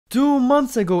2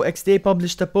 months ago, XDA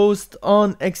published a post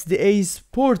on XDA's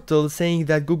portal saying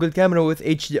that Google Camera with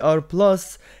HDR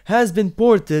Plus has been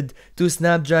ported to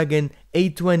Snapdragon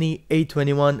 820,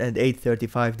 821 and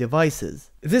 835 devices.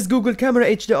 This Google Camera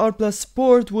HDR Plus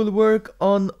port will work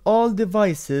on all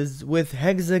devices with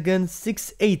Hexagon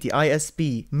 680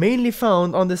 ISP, mainly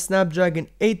found on the Snapdragon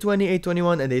 820,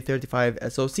 821 and 835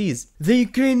 SoCs. The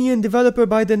Ukrainian developer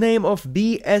by the name of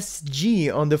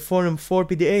BSG on the forum for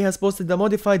PDA has posted a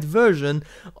modified version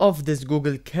of this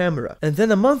Google Camera. And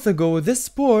then a month ago, this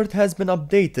port has been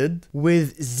updated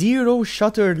with zero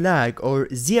shutter lag or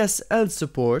ZSL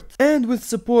support, and with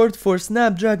support for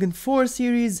Snapdragon 4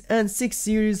 series and 6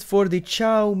 series for the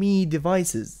Xiaomi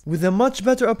devices. With a much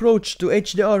better approach to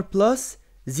HDR Plus,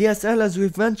 ZSL as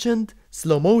we've mentioned,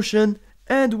 slow motion,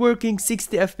 and working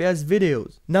 60 FPS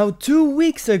videos. Now 2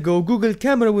 weeks ago, Google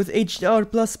Camera with HDR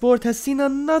Plus port has seen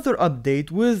another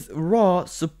update with raw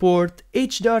support,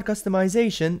 HDR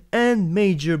customization, and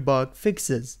major bug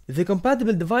fixes. The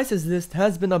compatible devices list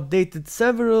has been updated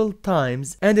several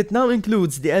times, and it now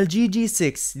includes the LG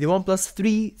G6, the OnePlus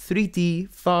 3, 3T,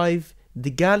 5, the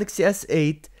Galaxy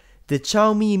S8, the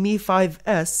Xiaomi Mi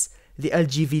 5S, the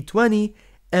LG V20,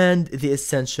 and the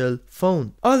Essential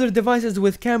phone. Other devices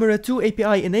with Camera 2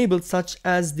 API enabled such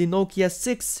as the Nokia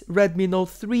 6, Redmi Note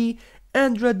 3,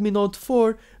 and Redmi Note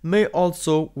 4 may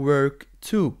also work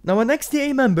too. Now an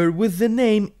XDA member with the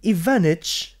name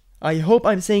Ivanich, I hope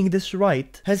I'm saying this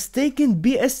right, has taken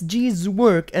BSG's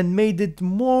work and made it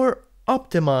more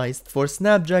optimized for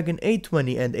Snapdragon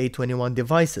 820 and 821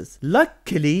 devices.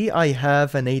 Luckily, I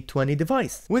have an 820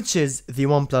 device, which is the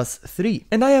OnePlus 3.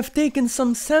 And I have taken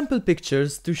some sample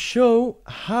pictures to show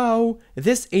how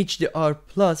this HDR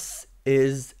Plus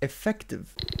is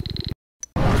effective.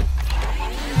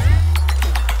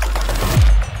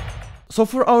 So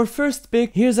for our first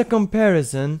pick, here's a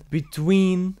comparison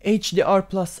between HDR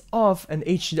Plus Off and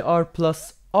HDR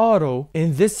Plus Auto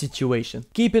in this situation.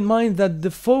 Keep in mind that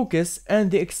the focus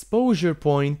and the exposure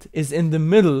point is in the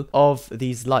middle of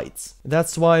these lights.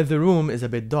 That's why the room is a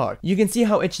bit dark. You can see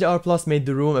how HDR Plus made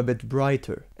the room a bit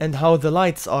brighter and how the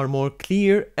lights are more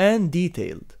clear and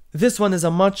detailed. This one is a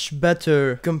much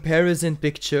better comparison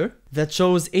picture that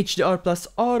shows HDR Plus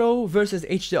Auto versus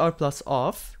HDR Plus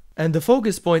Off. And the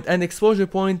focus point and exposure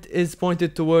point is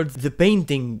pointed towards the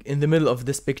painting in the middle of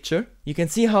this picture. You can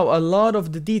see how a lot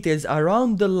of the details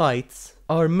around the lights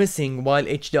are missing while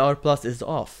HDR Plus is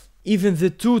off. Even the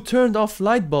two turned off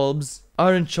light bulbs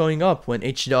aren't showing up when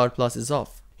HDR Plus is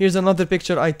off. Here's another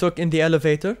picture I took in the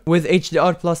elevator. With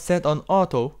HDR Plus set on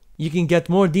auto, you can get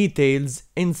more details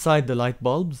inside the light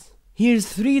bulbs. Here's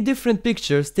 3 different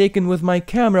pictures taken with my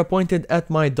camera pointed at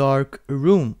my dark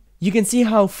room. You can see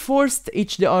how Forced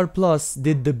HDR Plus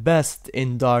did the best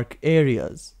in dark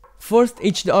areas. Forced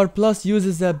HDR Plus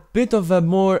uses a bit of a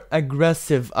more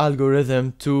aggressive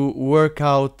algorithm to work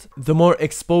out the more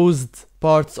exposed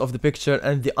parts of the picture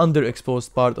and the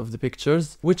underexposed part of the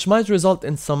pictures, which might result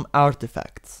in some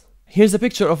artifacts. Here's a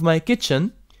picture of my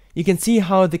kitchen. You can see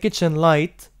how the kitchen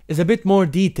light is a bit more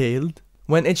detailed.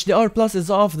 When HDR Plus is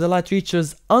off, the light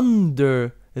reaches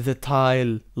under the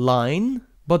tile line.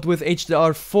 But with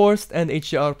HDR Forced and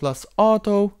HDR Plus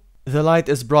Auto, the light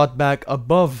is brought back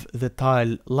above the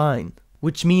tile line,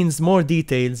 which means more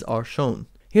details are shown.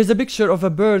 Here's a picture of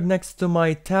a bird next to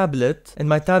my tablet, and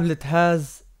my tablet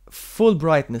has full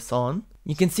brightness on.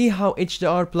 You can see how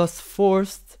HDR Plus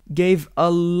Forced gave a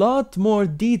lot more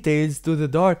details to the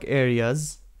dark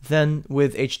areas than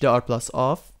with HDR Plus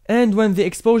Off. And when the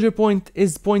exposure point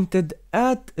is pointed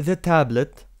at the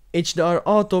tablet, HDR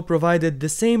Auto provided the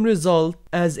same result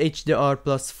as HDR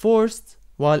Plus Forced,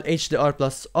 while HDR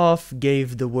Plus Off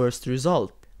gave the worst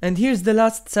result. And here's the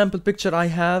last sample picture I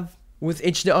have. With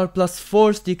HDR Plus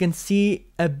Forced, you can see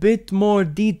a bit more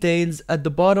details at the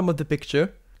bottom of the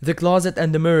picture. The closet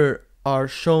and the mirror are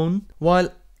shown, while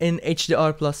in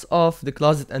HDR Plus Off, the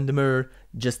closet and the mirror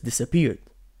just disappeared.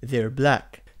 They're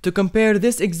black. To compare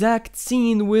this exact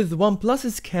scene with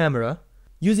OnePlus's camera,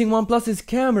 using OnePlus's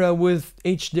camera with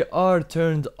HDR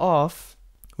turned off,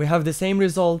 we have the same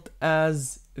result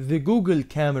as the Google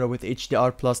camera with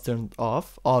HDR Plus turned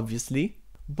off, obviously.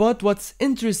 But what's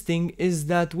interesting is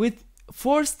that with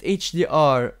Forced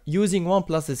HDR using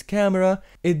OnePlus's camera,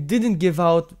 it didn't give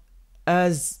out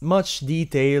as much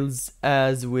details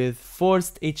as with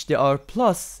Forced HDR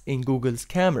Plus in Google's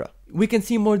camera. We can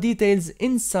see more details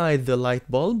inside the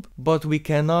light bulb, but we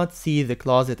cannot see the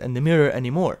closet and the mirror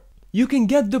anymore. You can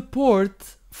get the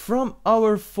port from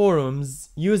our forums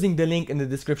using the link in the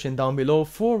description down below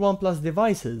for OnePlus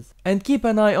devices, and keep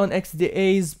an eye on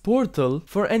XDA's portal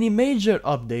for any major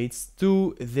updates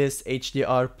to this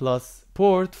HDR Plus port.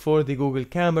 support for the Google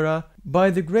camera by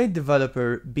the great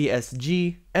developer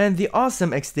BSG and the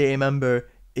awesome XDA member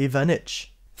Ivanich.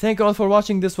 Thank you all for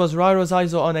watching. This was Raro's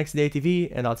ISO on XDA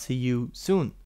TV, and I'll see you soon.